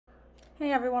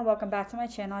Hey everyone, welcome back to my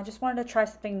channel. I just wanted to try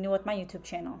something new with my YouTube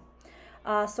channel.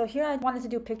 So here I wanted to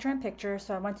do picture-in-picture,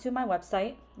 so I went to my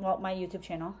website, well, my YouTube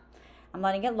channel. I'm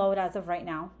letting it load as of right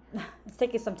now. It's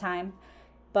taking some time,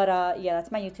 but yeah,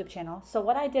 that's my YouTube channel. So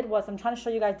what I did was I'm trying to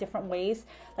show you guys different ways.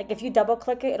 Like if you double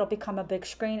click it, it'll become a big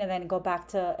screen, and then go back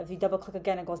to, if you double click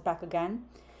again, it goes back again.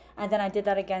 And then I did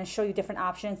that again, show you different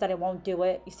options that it won't do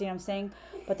it. You see what I'm saying?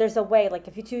 But there's a way, like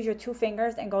if you use your two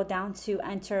fingers and go down to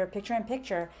enter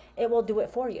picture-in-picture, it will do it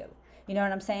for you. You know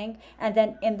what I'm saying? And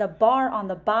then in the bar on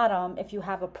the bottom, if you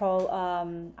have a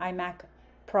MacBook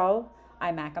Pro,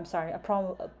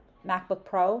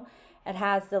 it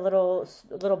has the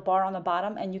little bar on the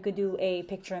bottom, and you could do a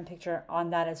picture-in-picture on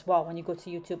that as well. When you go to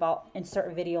YouTube, I'll insert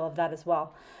a video of that as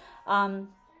well.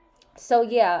 So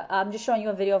yeah, I'm just showing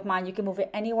you a video of mine. You can move it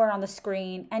anywhere on the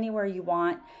screen, anywhere you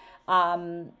want.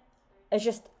 It's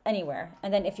just anywhere.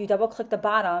 And then if you double click the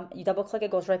bottom, you double click,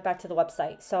 it goes right back to the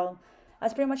website. So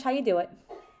that's pretty much how you do it.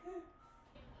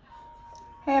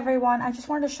 Hey everyone, I just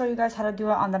wanted to show you guys how to do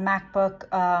it on the MacBook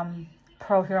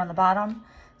Pro here on the bottom.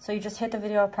 So you just hit the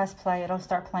video, press play, it'll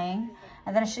start playing.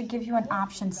 And then it should give you an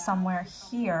option somewhere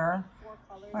here.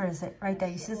 Where is it? Right there.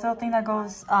 You see this little thing that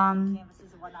goes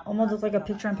almost looks like a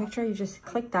picture-in-picture. You just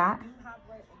click that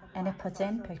and it puts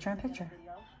in picture-in-picture.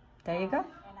 There you go.